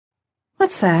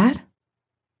What's that?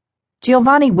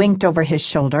 Giovanni winked over his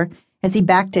shoulder as he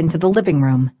backed into the living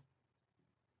room.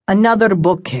 Another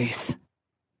bookcase.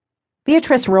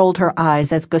 Beatrice rolled her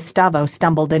eyes as Gustavo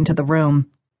stumbled into the room.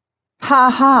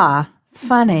 Ha ha,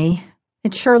 funny.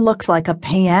 It sure looks like a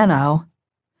piano.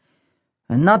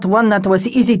 Not one that was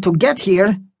easy to get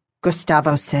here,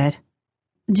 Gustavo said.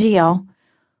 Gio,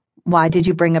 why did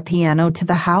you bring a piano to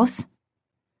the house?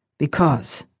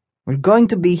 Because we're going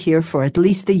to be here for at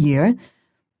least a year,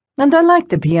 and I like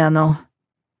the piano.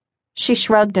 She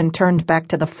shrugged and turned back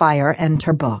to the fire and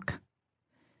her book.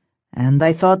 And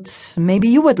I thought maybe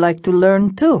you would like to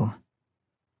learn too.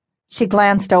 She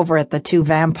glanced over at the two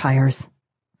vampires.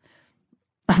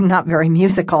 I'm not very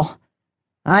musical.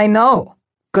 I know,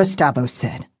 Gustavo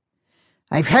said.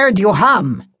 I've heard you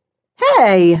hum.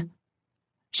 Hey!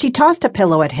 She tossed a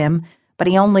pillow at him, but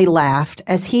he only laughed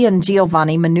as he and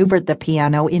Giovanni maneuvered the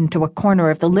piano into a corner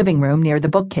of the living room near the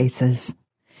bookcases.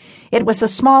 It was a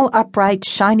small, upright,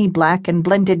 shiny black and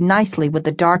blended nicely with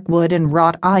the dark wood and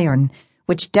wrought iron,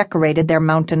 which decorated their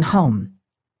mountain home.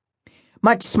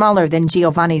 Much smaller than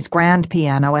Giovanni's grand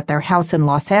piano at their house in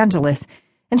Los Angeles,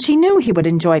 and she knew he would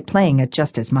enjoy playing it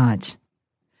just as much.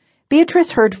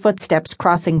 Beatrice heard footsteps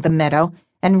crossing the meadow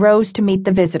and rose to meet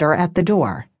the visitor at the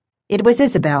door. It was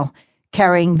Isabel,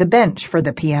 carrying the bench for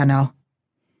the piano.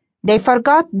 "They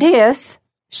forgot this,"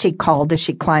 she called as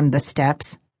she climbed the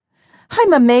steps.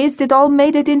 "I'm amazed it all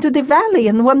made it into the valley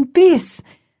in one piece."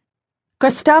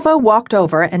 Gustavo walked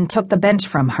over and took the bench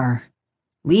from her.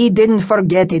 "We didn't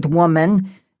forget it, woman.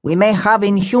 We may have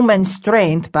inhuman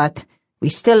strength, but we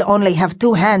still only have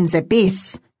 2 hands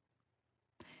apiece."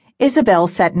 Isabel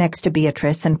sat next to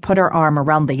Beatrice and put her arm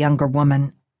around the younger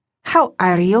woman. "How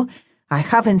are you? I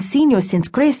haven't seen you since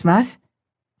Christmas."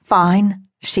 "Fine,"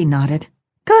 she nodded.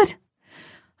 "Good.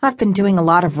 I've been doing a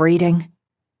lot of reading."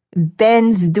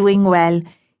 "Ben's doing well.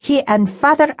 He and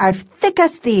Father are thick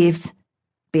as thieves."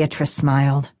 Beatrice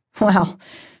smiled. "Well,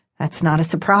 that's not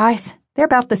a surprise. They're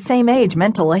about the same age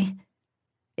mentally."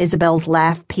 Isabel's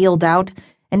laugh peeled out,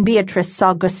 and Beatrice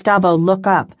saw Gustavo look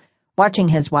up, watching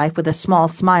his wife with a small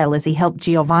smile as he helped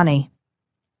Giovanni.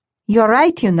 "You're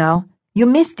right, you know. You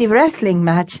missed the wrestling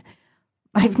match.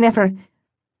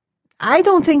 I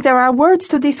don't think there are words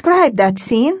to describe that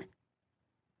scene."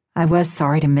 "I was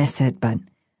sorry to miss it, but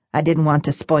I didn't want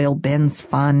to spoil Ben's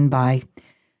fun by,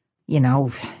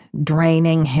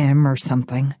 draining him or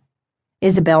something."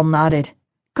 Isabel nodded.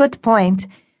 "Good point.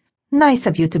 Nice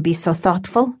of you to be so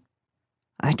thoughtful."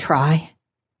 "I try."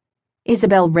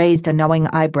 Isabel raised a knowing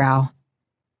eyebrow.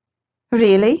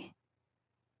 "Really?"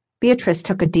 Beatrice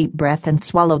took a deep breath and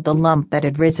swallowed the lump that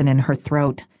had risen in her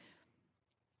throat.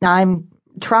 "I'm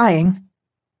trying."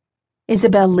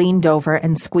 Isabel leaned over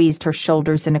and squeezed her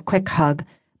shoulders in a quick hug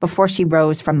before she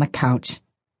rose from the couch.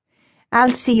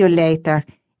 "I'll see you later.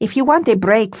 If you want a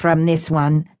break from this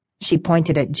one," she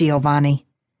pointed at Giovanni,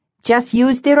 "just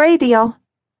use the radio."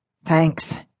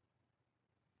 "Thanks."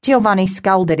 Giovanni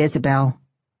scowled at Isabel.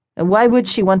 "Why would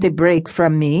she want a break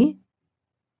from me?"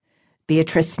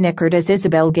 Beatrice snickered as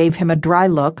Isabel gave him a dry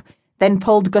look, then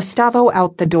pulled Gustavo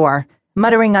out the door,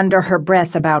 muttering under her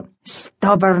breath about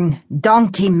stubborn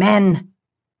donkey men.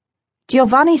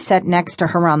 Giovanni sat next to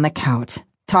her on the couch,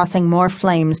 tossing more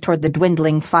flames toward the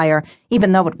dwindling fire,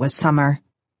 even though it was summer.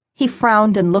 He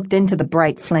frowned and looked into the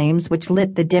bright flames which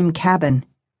lit the dim cabin.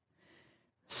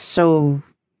 "So,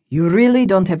 you really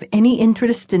don't have any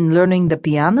interest in learning the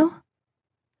piano?"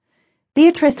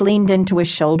 Beatrice leaned into his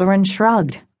shoulder and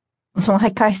shrugged.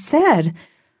 "Like I said,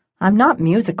 I'm not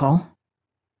musical."